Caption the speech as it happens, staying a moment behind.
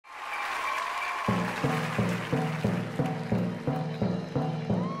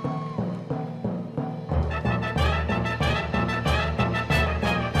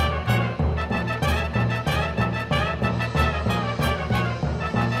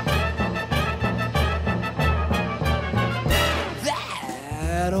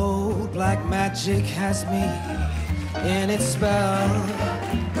magic has me in its spell.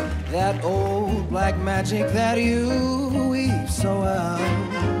 That old black magic that you weave so well.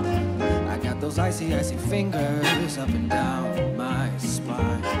 I got those icy, icy fingers up and down my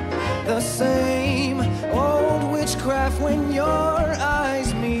spine. The same old witchcraft when your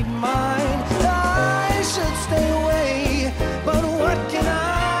eyes meet mine. I should stay away, but what can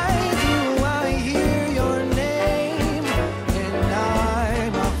I do? I hear your name, and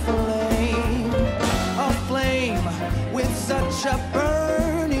I'm a flame with such a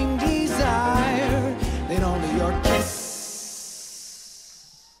burning desire that only your kiss.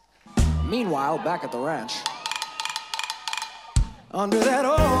 Meanwhile, back at the ranch, under that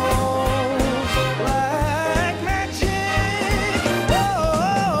old black magic,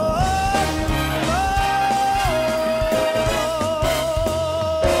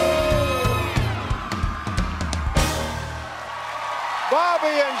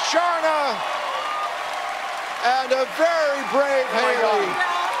 Bobby and Sharna, and a very brave Haley.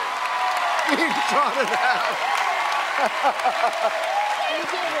 Being trotted out.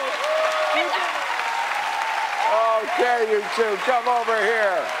 Okay, you two, come over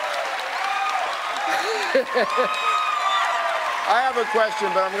here. I have a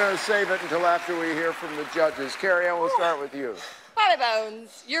question, but I'm going to save it until after we hear from the judges. Carrie Ann, we'll start with you. Bobby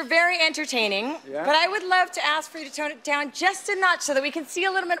Bones, you're very entertaining, yeah? But I would love to ask for you to tone it down just a notch so that we can see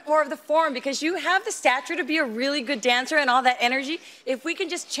a little bit more of the form, because you have the stature to be a really good dancer and all that energy. If we can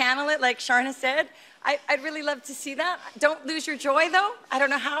just channel it like Sharna said, I'd really love to see that. Don't lose your joy, though. I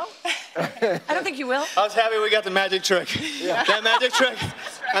don't know how. I don't think you will. I was happy we got the magic trick. Yeah. That magic trick.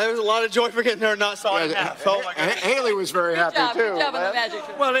 There was a lot of joy for getting her not sawing in half. Oh my God. Haley was very happy, too. Good job on the magic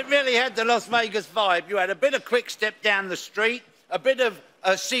trick. Well, it really had the Las Vegas vibe. You had a bit of Quickstep down the street, a bit of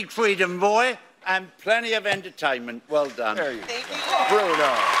Siegfried and Roy, and plenty of entertainment. Well done. There you go. Thank you.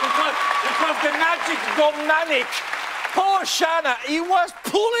 Bruno. Because the magic got manic. Poor Sharna, he was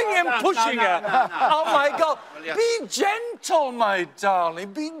pulling and pushing her. No. Oh, my God. Well, yeah. Be gentle, my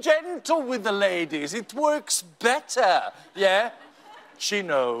darling. Be gentle with the ladies. It works better, yeah? She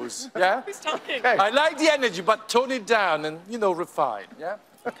knows, yeah? Who's talking? I like the energy, but tone it down and, you know, refine, yeah?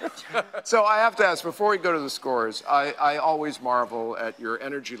 So I have to ask, before we go to the scores, I always marvel at your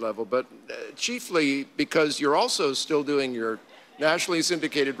energy level, but chiefly because you're also still doing your nationally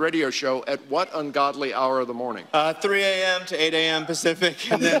syndicated radio show at what ungodly hour of the morning? 3 a.m. to 8 a.m. Pacific,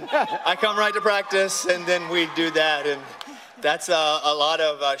 and then I come right to practice, and then we do that, and that's a lot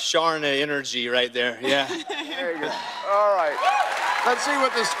of Sharna energy right there, yeah. There you go. All right. Let's see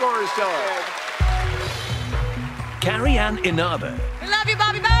what the scores tell us. Carrie Ann Inaba. We love you,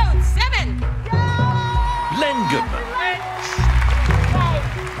 Bobby Bones. 7. Len Goodman.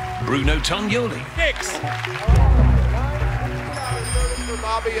 Bruno Tognoli. 6. For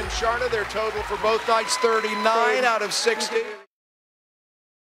Bobby and Sharna, their total for both nights, 39 out of 60.